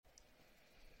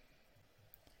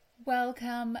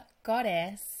Welcome,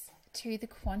 Goddess, to the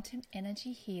Quantum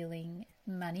Energy Healing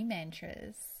Money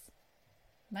Mantras.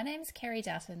 My name is Kerry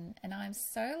Dutton, and I'm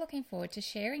so looking forward to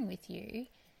sharing with you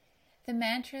the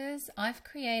mantras I've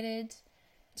created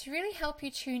to really help you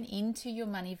tune into your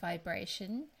money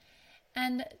vibration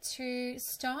and to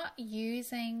start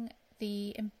using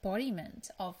the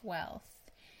embodiment of wealth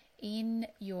in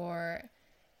your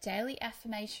daily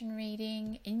affirmation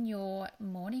reading, in your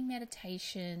morning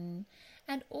meditation,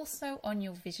 and also on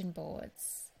your vision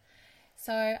boards.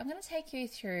 So I'm going to take you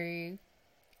through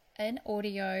an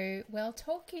audio where I'll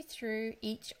talk you through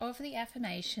each of the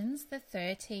affirmations, the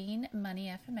 13 money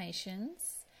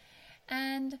affirmations,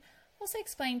 and also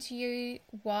explain to you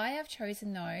why I've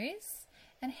chosen those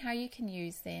and how you can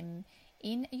use them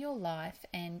in your life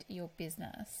and your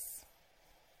business.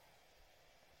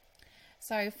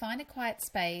 So find a quiet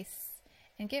space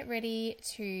and get ready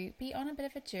to be on a bit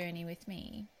of a journey with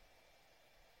me.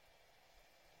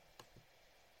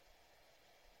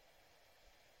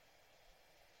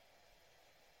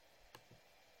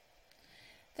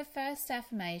 The first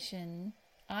affirmation,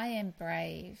 I am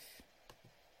brave.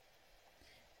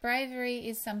 Bravery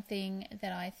is something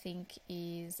that I think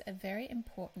is a very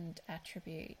important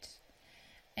attribute.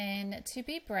 And to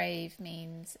be brave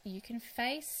means you can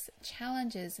face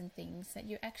challenges and things that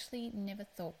you actually never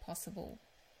thought possible.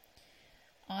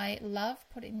 I love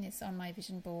putting this on my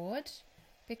vision board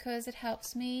because it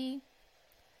helps me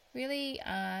really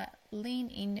lean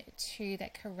into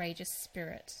that courageous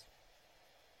spirit.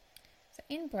 So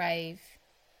in Brave,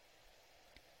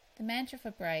 the mantra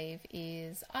for Brave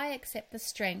is, I accept the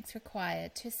strength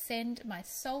required to ascend my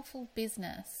soulful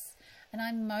business, and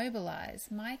I mobilize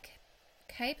my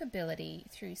capability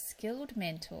through skilled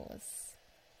mentors.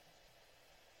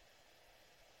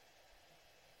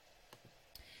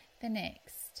 The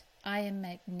next, I am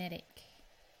magnetic.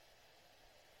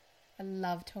 I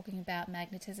love talking about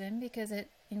magnetism because it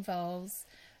involves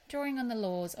drawing on the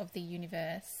laws of the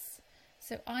universe.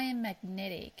 So I am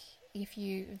magnetic. If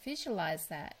you visualize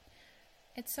that,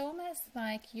 it's almost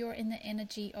like you're in the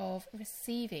energy of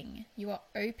receiving. You are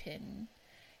open.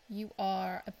 You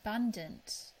are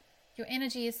abundant. Your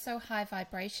energy is so high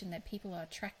vibration that people are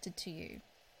attracted to you.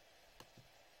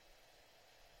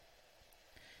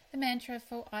 The mantra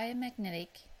for I am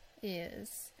magnetic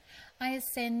is, I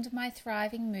ascend my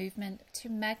thriving movement to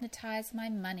magnetize my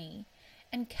money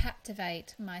and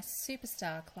captivate my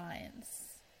superstar clients.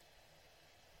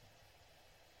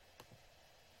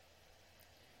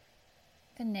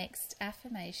 The next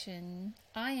affirmation,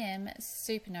 I am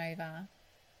supernova.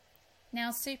 Now,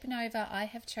 supernova I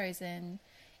have chosen,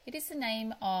 it is the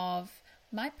name of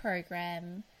my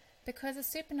program because a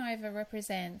supernova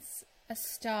represents a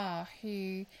star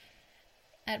who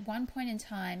at one point in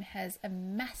time has a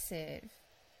massive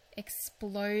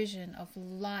explosion of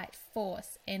light,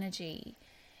 force, energy.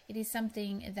 It is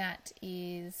something that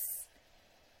is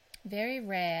very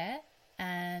rare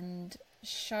and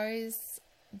shows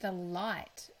the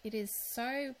light. It is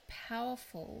so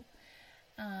powerful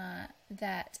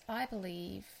that I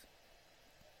believe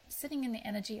sitting in the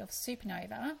energy of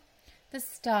supernova, the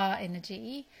star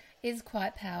energy, is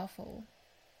quite powerful.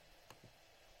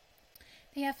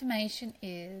 The affirmation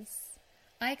is,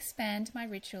 I expand my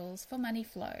rituals for money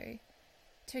flow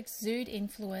to exude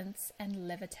influence and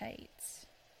levitate.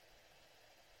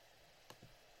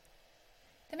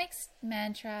 The next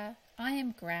mantra, I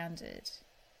am grounded.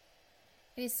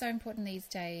 It is so important these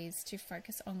days to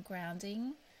focus on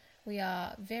grounding. We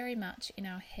are very much in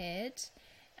our head,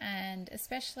 and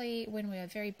especially when we are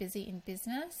very busy in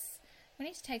business, we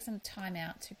need to take some time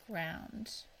out to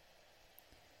ground.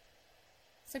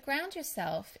 So ground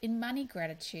yourself in money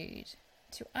gratitude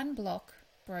to unblock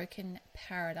broken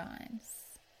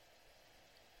paradigms.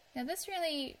 Now this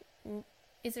really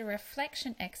is a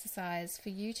reflection exercise for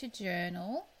you to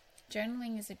journal.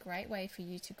 Journaling is a great way for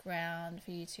you to ground,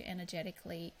 for you to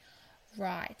energetically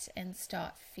write and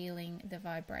start feeling the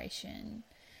vibration.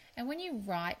 And when you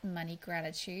write money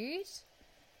gratitude,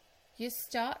 you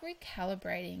start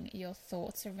recalibrating your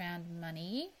thoughts around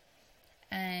money,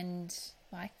 and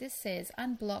like this says,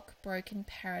 unblock broken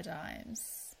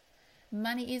paradigms.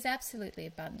 Money is absolutely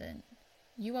abundant.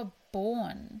 You are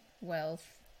born wealthy.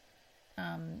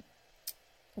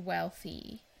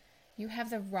 You have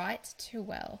the right to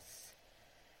wealth.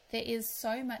 There is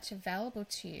so much available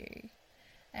to you.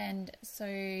 And so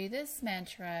this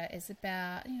mantra is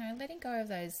about, letting go of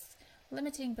those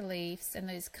limiting beliefs and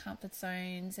those comfort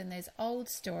zones and those old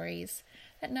stories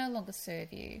that no longer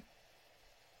serve you.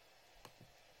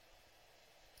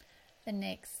 The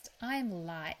next, I am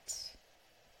light.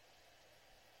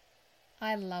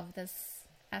 I love this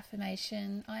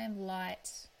affirmation. I am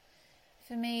light.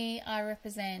 For me, I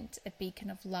represent a beacon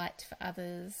of light for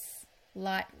others.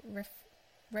 Light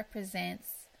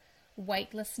represents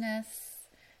weightlessness,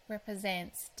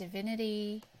 represents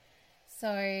divinity.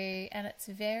 And it's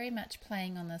very much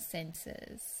playing on the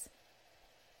senses.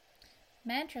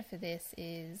 Mantra for this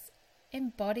is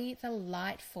embody the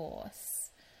light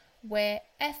force, where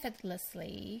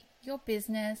effortlessly your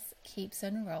business keeps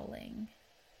on rolling.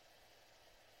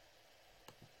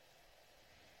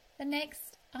 The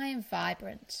next, I am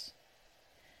vibrant.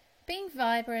 Being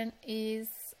vibrant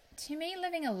is, to me,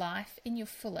 living a life in your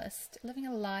fullest, living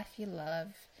a life you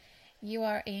love. You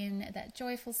are in that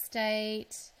joyful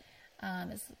state,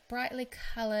 it's brightly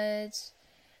coloured.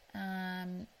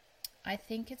 I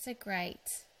think it's a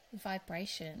great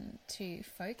vibration to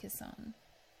focus on.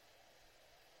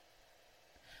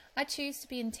 I choose to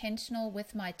be intentional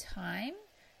with my time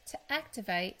to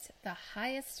activate the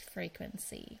highest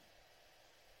frequency.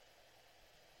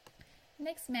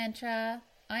 Next mantra,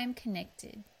 I am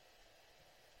connected.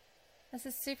 This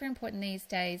is super important these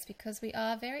days because we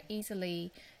are very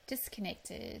easily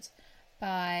disconnected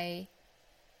by,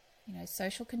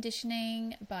 social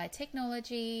conditioning, by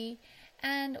technology,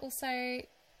 and also,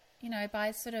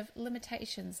 by sort of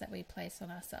limitations that we place on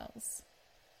ourselves.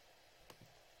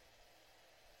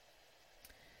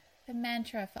 The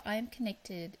mantra for I am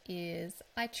connected is,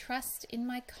 I trust in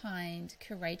my kind,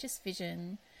 courageous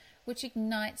vision, which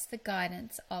ignites the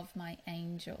guidance of my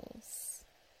angels.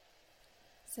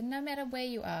 So no matter where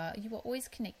you are always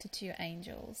connected to your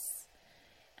angels.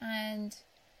 And,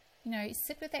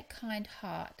 sit with that kind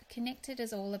heart. Connected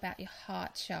is all about your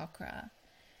heart chakra.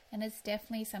 And it's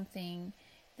definitely something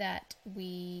that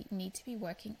we need to be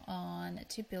working on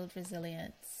to build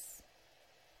resilience.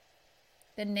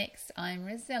 The next, I'm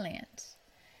resilient.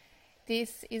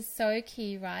 This is so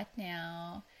key right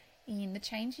now in the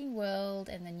changing world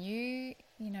and the new,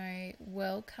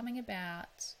 world coming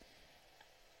about.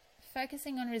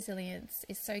 Focusing on resilience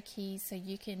is so key so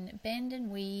you can bend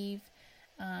and weave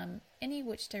any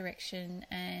which direction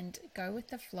and go with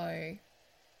the flow.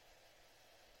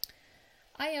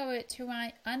 I owe it to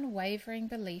my unwavering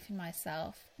belief in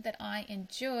myself that I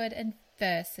endured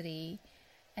adversity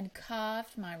and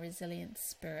carved my resilient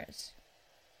spirit.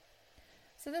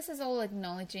 So this is all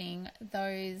acknowledging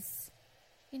those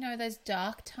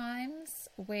dark times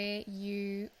where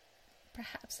you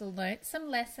perhaps learnt some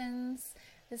lessons,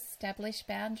 established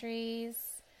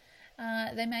boundaries.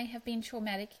 They may have been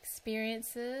traumatic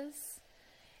experiences,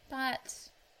 but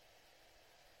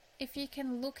if you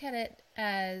can look at it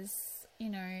as,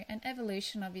 an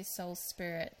evolution of your soul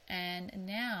spirit, and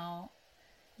now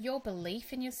your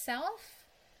belief in yourself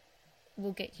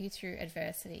will get you through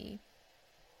adversity.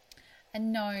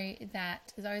 And know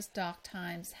that those dark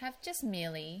times have just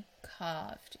merely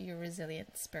carved your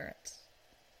resilient spirit.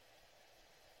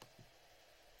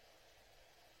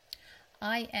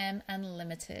 I am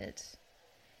unlimited.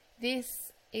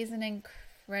 This is an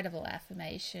incredible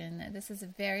affirmation. This is a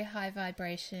very high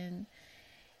vibration.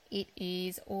 It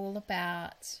is all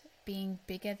about being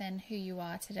bigger than who you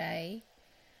are today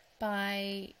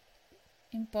by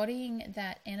embodying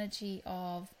that energy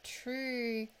of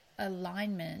true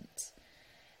alignment,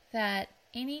 that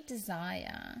any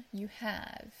desire you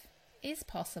have is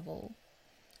possible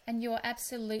and you're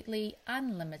absolutely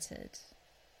unlimited.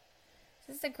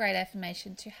 This is a great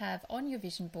affirmation to have on your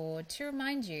vision board to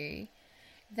remind you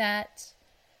that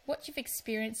what you've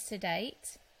experienced to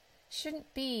date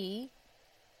shouldn't be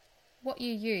what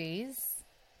you use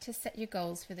to set your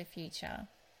goals for the future.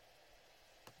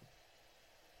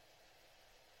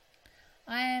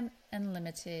 I am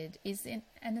unlimited is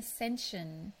an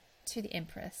ascension to the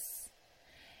Empress.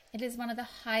 It is one of the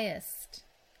highest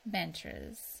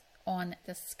mantras on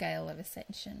the scale of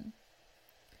ascension.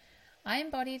 I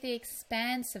embody the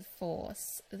expansive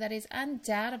force that is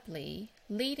undoubtedly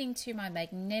leading to my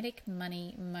magnetic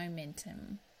money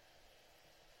momentum.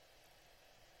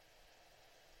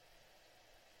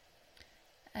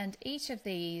 And each of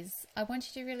these, I want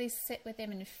you to really sit with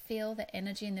them and feel the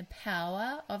energy and the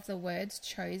power of the words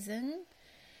chosen.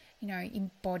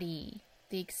 Embody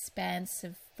the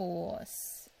expansive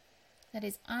force that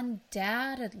is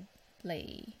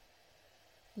undoubtedly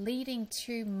leading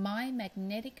to my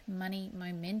magnetic money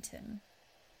momentum.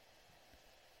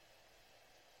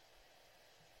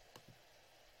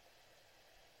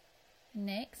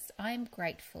 Next, I am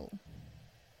grateful.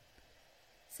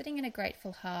 Sitting in a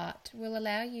grateful heart will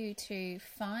allow you to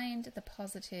find the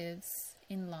positives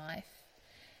in life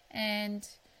and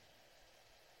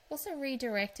also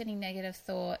redirect any negative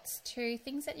thoughts to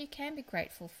things that you can be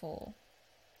grateful for.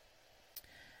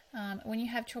 When you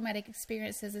have traumatic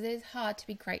experiences, it is hard to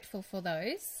be grateful for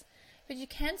those. But you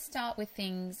can start with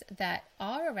things that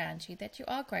are around you that you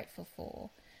are grateful for.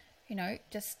 You know,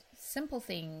 just simple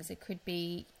things. It could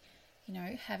be, you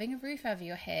know, having a roof over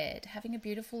your head, having a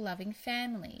beautiful, loving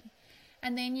family.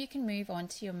 And then you can move on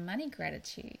to your money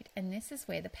gratitude. And this is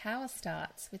where the power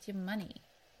starts with your money.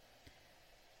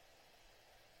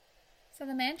 So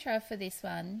the mantra for this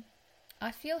one,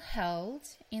 I feel held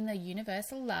in the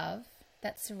universal love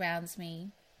that surrounds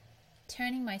me,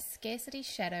 turning my scarcity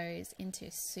shadows into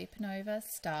supernova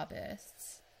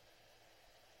starbursts.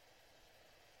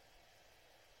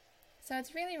 So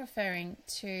it's really referring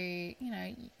to, you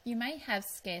know, you may have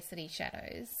scarcity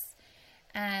shadows,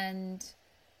 and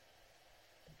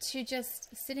to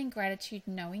just sit in gratitude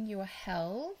knowing you are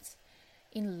held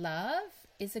in love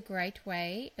is a great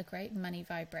way, a great money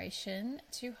vibration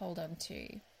to hold on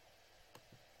to.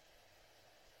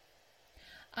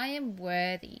 I am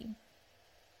worthy.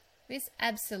 This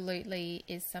absolutely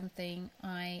is something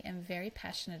I am very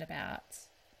passionate about.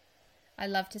 I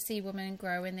love to see women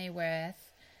grow in their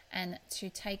worth and to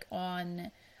take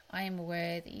on I am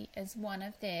worthy as one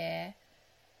of their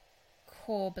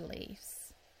core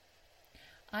beliefs.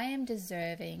 I am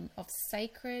deserving of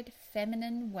sacred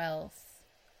feminine wealth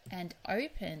and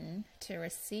open to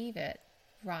receive it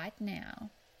right now.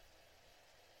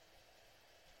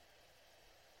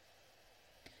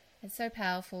 It's so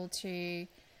powerful to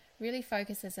really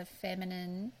focus as a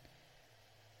feminine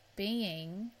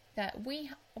being that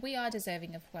we are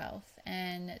deserving of wealth,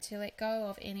 and to let go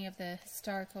of any of the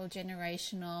historical,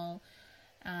 generational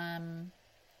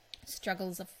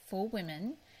struggles for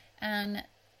women. And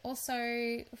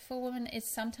also for women, it's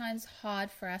sometimes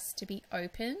hard for us to be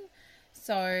open.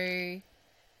 So,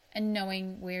 and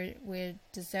knowing we're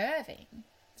deserving.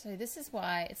 So this is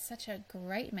why it's such a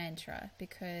great mantra,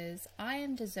 because I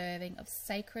am deserving of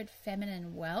sacred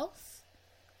feminine wealth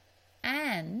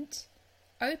and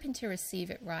open to receive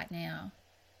it right now.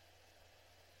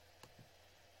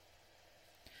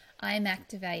 I am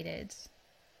activated.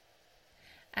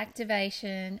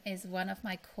 Activation is one of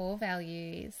my core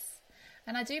values,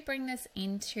 and I do bring this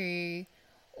into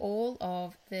all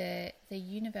of the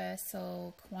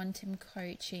universal quantum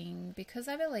coaching, because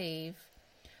I believe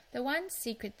the one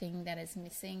secret thing that is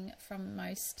missing from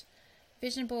most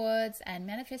vision boards and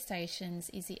manifestations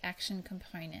is the action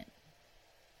component.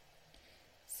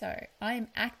 So I am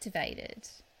activated.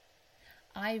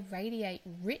 I radiate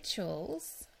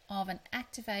rituals of an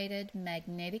activated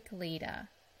magnetic leader,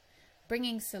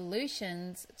 bringing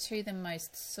solutions to the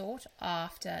most sought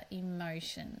after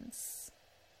emotions.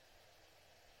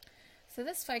 So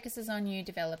this focuses on you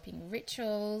developing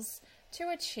rituals to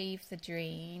achieve the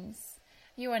dreams.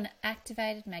 You are an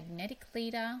activated magnetic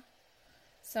leader,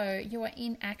 so you are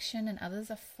in action and others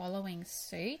are following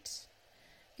suit.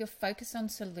 You're focused on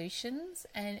solutions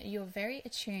and you're very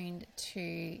attuned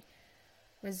to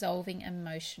resolving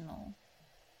emotional,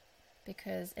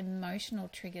 because emotional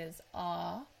triggers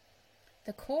are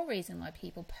the core reason why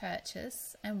people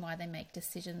purchase and why they make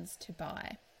decisions to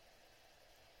buy.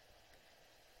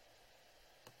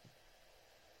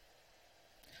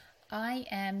 I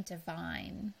am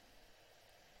divine.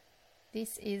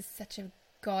 This is such a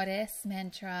goddess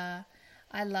mantra.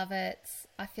 I love it.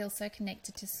 I feel so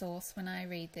connected to Source when I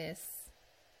read this.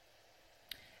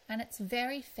 And it's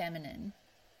very feminine.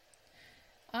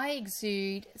 I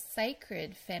exude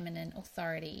sacred feminine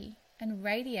authority and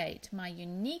radiate my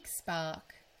unique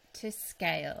spark to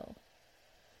scale.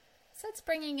 So it's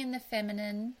bringing in the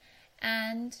feminine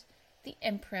and the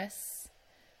Empress,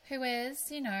 who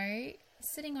is, you know,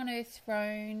 sitting on her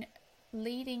throne,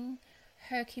 leading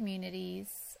her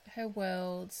communities, her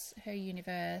worlds, her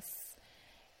universe,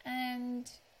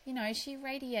 and, you know, she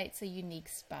radiates a unique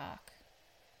spark.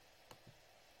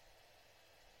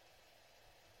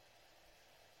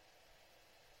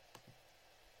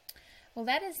 Well,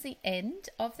 that is the end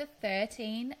of the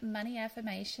 13 money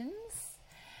affirmations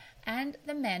and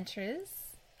the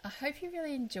mantras. I hope you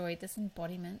really enjoyed this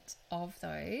embodiment of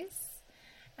those,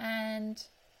 and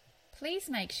please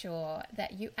make sure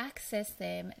that you access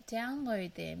them,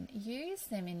 download them, use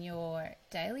them in your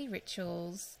daily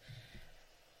rituals,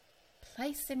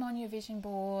 place them on your vision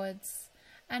boards,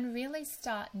 and really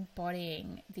start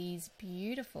embodying these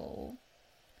beautiful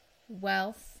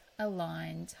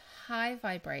wealth-aligned, high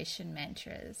vibration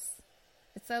mantras.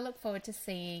 So I look forward to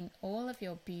seeing all of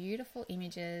your beautiful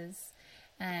images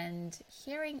and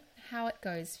hearing how it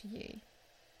goes for you.